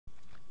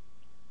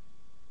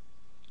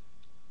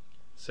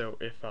So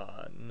if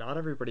not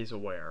everybody's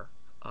aware,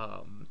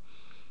 um,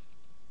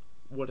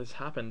 what has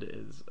happened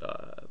is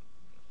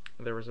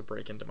there was a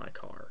break into my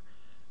car,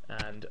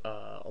 and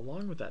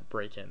along with that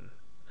break-in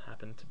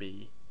happened to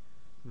be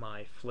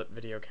my flip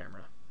video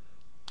camera,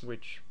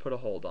 which put a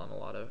hold on a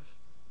lot of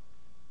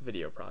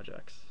video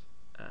projects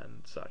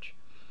and such.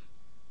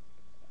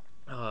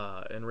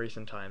 In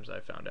recent times,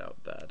 I found out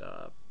that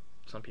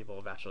some people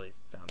have actually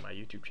found my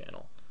YouTube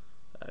channel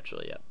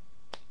actually at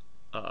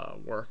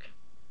work,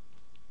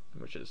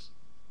 which is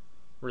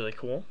really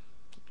cool,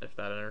 if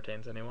that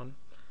entertains anyone.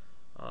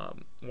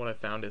 What I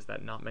found is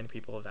that not many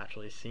people have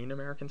actually seen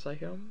American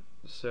Psycho,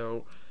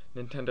 so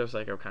Nintendo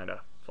Psycho kind of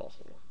falls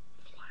a little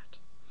flat.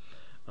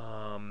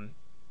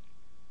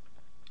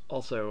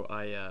 Also,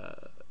 I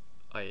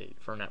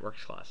for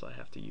networks class, I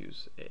have to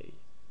use a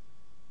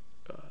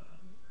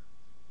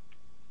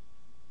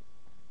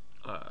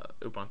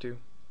Ubuntu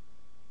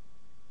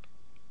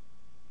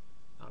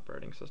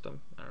operating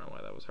system. I don't know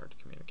why that was hard to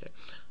communicate.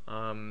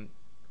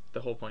 The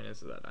whole point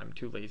is that I'm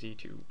too lazy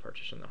to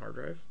partition the hard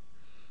drive.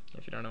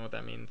 If you don't know what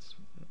that means,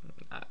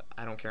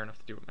 I don't care enough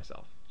to do it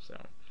myself. So,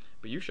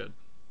 but you should,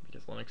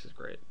 because Linux is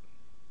great.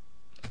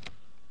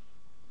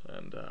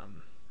 And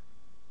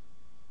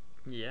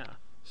yeah.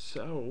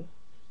 So,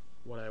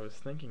 what I was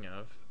thinking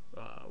of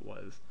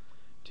was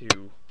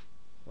to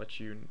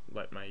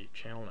let my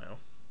channel know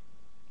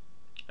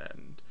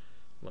and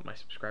let my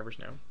subscribers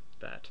know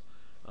that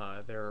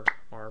there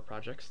are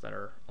projects that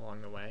are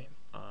along the way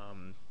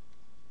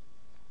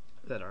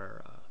that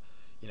are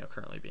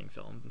currently being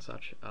filmed and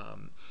such.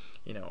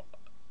 You know,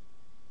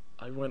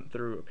 I went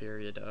through a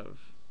period of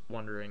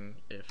wondering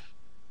if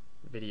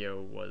video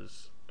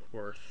was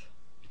worth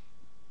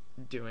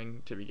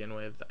doing to begin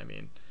with. I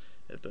mean,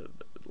 it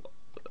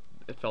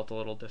felt a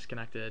little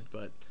disconnected,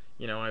 but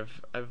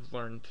I've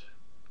learned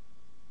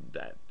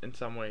that in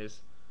some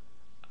ways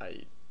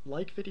I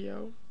like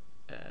video,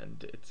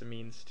 and it's a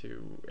means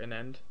to an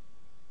end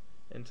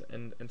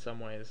in some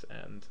ways,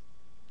 and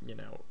you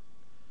know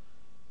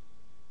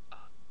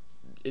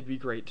it'd be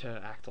great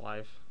to act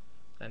live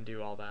and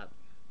do all that,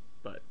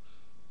 but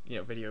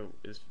video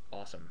is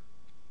awesome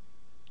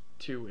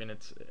too, and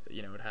it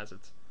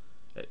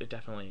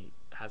definitely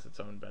has its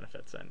own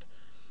benefits, and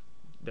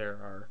there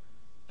are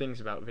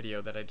things about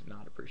video that I did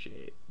not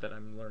appreciate that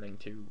I'm learning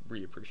to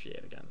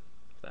reappreciate again,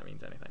 if that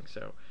means anything.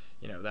 So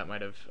that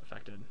might have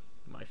affected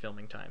my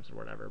filming times or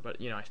whatever,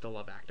 but I still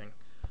love acting.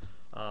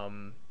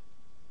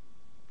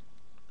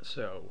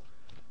 So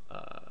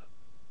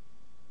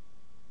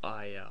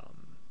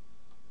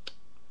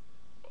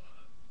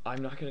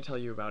I'm not going to tell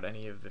you about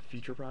any of the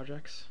future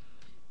projects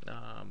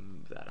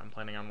that I'm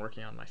planning on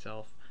working on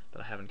myself, that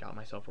I haven't got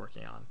myself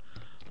working on.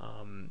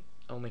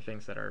 Only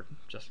things that are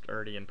just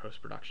already in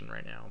post-production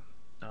right now.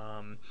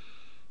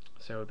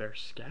 So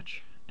there's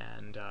Sketch,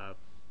 and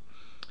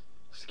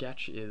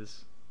Sketch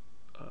is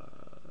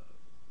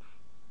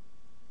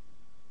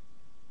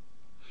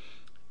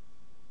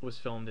was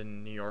filmed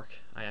in New York.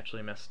 I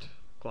actually missed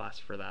class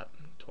for that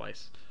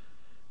twice.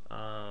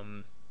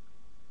 Kind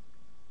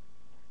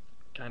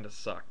of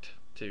sucked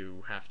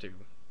to have to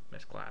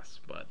miss class,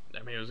 but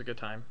I mean, it was a good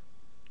time.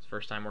 It's the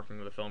first time working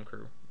with a film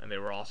crew, and they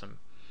were awesome.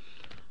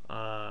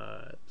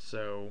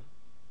 So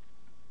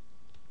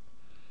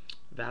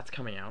that's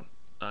coming out.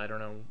 I don't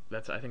know.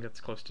 I think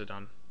that's close to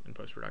done in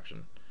post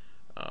production,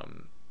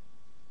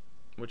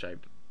 which I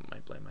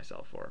might blame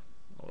myself for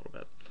a little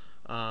bit.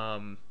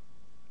 The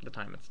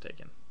time it's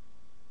taken.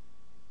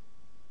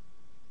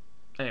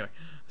 Anyway,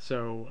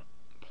 so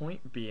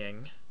point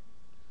being,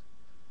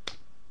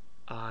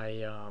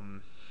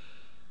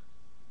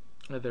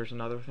 there's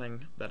another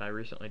thing that I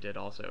recently did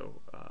also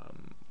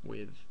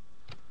with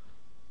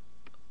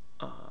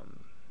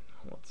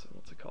what's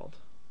it called?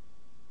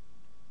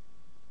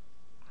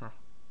 Huh?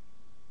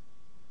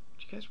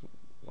 Would you guys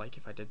like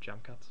if I did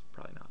jump cuts?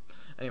 Probably not.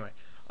 Anyway,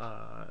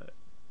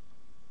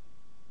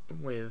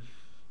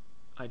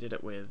 I did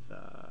it with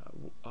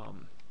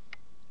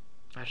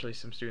actually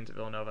some students at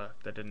Villanova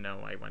that didn't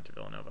know I went to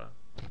Villanova,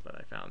 but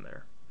I found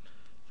their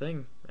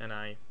thing and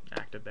I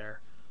acted there,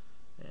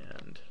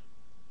 and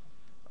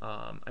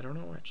I don't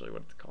know actually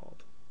what it's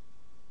called.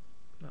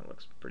 That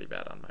looks pretty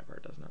bad on my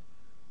part, doesn't it?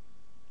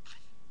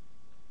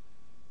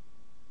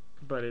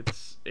 But it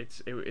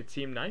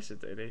seemed nice.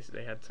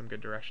 They had some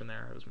good direction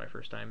there. It was my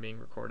first time being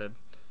recorded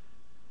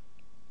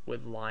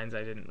with lines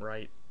I didn't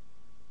write,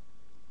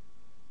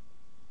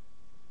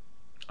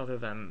 other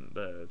than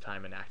the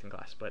time in acting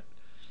class. But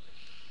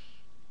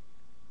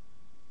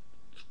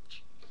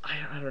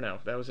I don't know.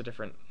 That was a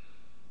different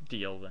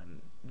deal.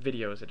 Than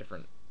video is a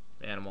different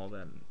animal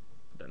than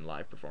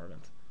live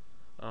performance.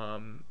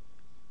 I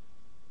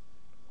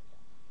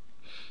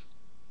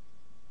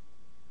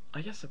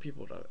guess some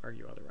people would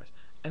argue otherwise.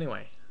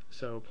 Anyway,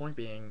 so point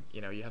being,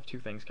 you have two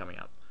things coming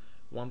up.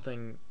 One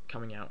thing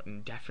coming out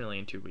definitely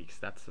in 2 weeks.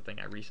 That's the thing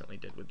I recently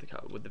did with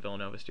the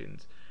Villanova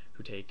students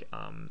who take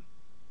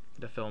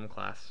the film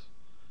class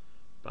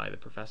by the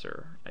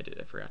professor. I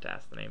forgot to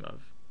ask the name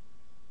of.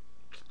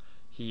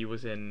 He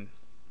was in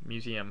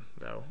museum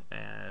though,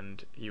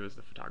 and he was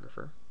the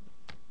photographer.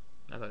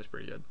 I thought it was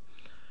pretty good.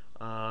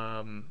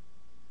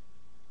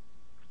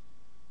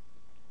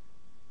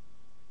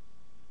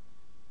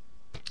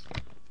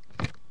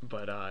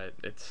 But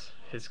it's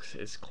his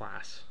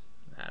class.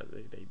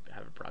 They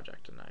have a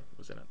project, and I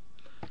was in it.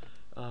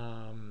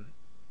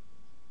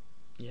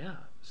 Yeah.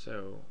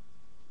 So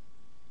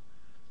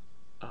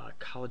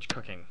college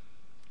cooking,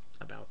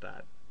 about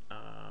that.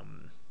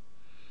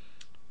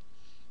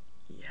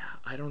 Yeah,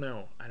 I don't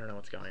know. I don't know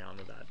what's going on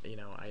with that.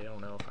 I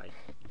don't know if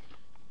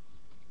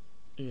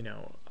you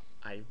know,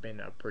 I've been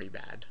a pretty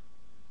bad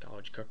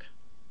college cook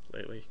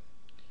lately.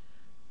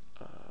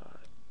 Uh,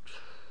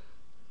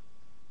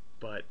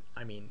 but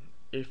I mean,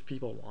 if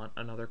people want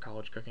another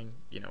college cooking,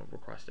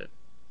 request it.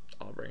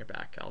 I'll bring it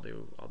back. I'll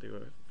do a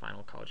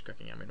final college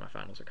cooking. I mean, my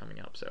finals are coming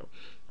up, so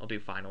I'll do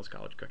finals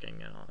college cooking,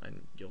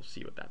 and you'll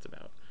see what that's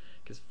about.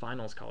 Because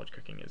finals college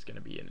cooking is going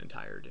to be an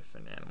entire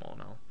different animal,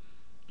 and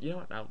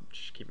I'll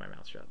just keep my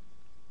mouth shut.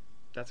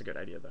 That's a good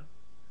idea, though.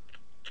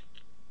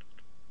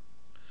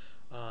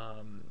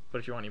 But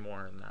if you want any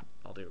more than that,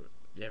 I'll do it.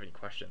 If you have any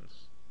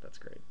questions, that's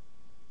great.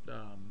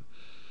 Um,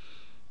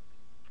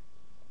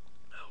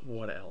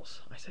 what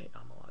else? I say a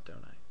lot,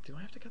 don't I? Do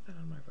I have to cut that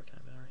out of my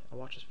vocabulary? I'll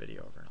watch this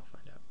video over and I'll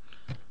find out.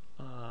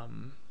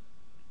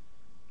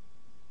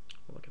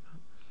 Look at that.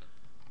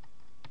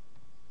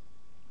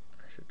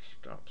 I should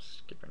stop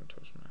skipping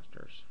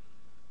Toastmasters.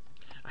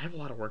 I have a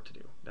lot of work to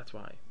do. That's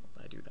why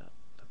I do that.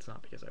 That's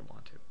not because I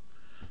want to.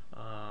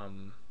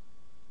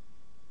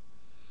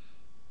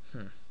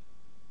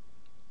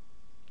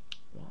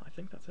 Well, I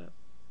think that's it.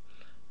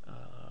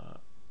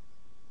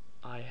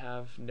 I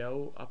have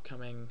no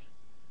upcoming.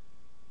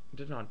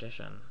 Did an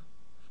audition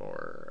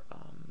for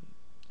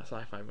a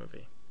sci-fi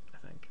movie. I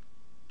think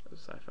it was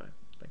sci-fi.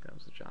 I think that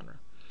was the genre,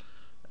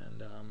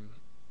 and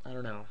I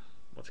don't know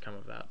what's come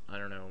of that. I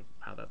don't know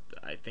how that.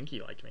 I think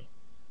he liked me,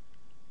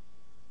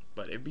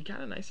 but it'd be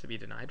kind of nice to be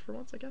denied for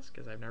once, I guess,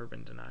 because I've never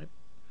been denied.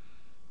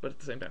 But at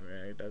the same time,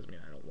 it does mean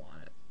I don't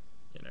want it.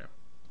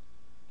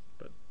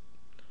 But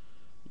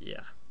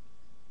yeah.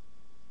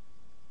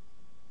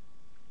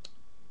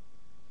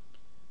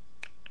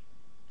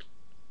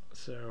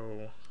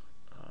 So,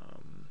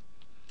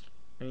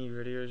 any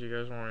videos you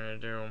guys want me to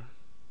do,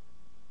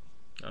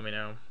 let me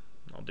know.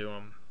 I'll do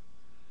them.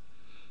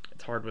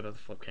 It's hard with a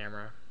flip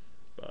camera,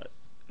 but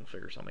we'll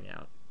figure something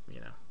out.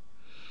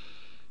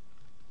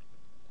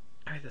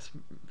 Alright, this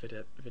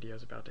video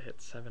is about to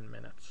hit 7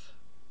 minutes.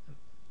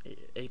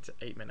 8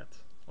 minutes.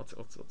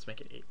 Let's make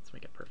it 8. Let's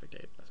make it perfect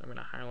 8. So I'm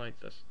gonna highlight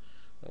this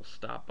little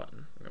stop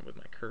button with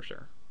my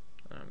cursor.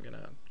 And I'm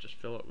gonna just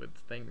fill it with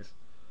things.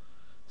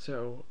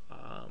 So,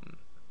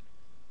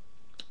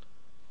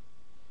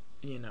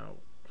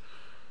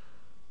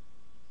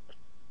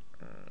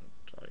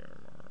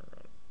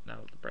 now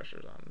that the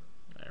pressure's on,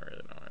 I don't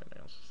really know anything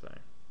else to say.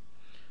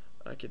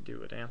 I could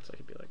do a dance. I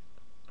could be like,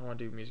 I want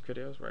to do music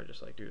videos where I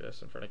just do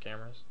this in front of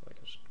cameras, like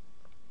a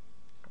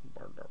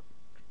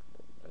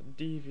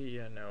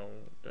DV. I know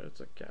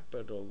that's a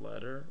capital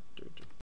letter.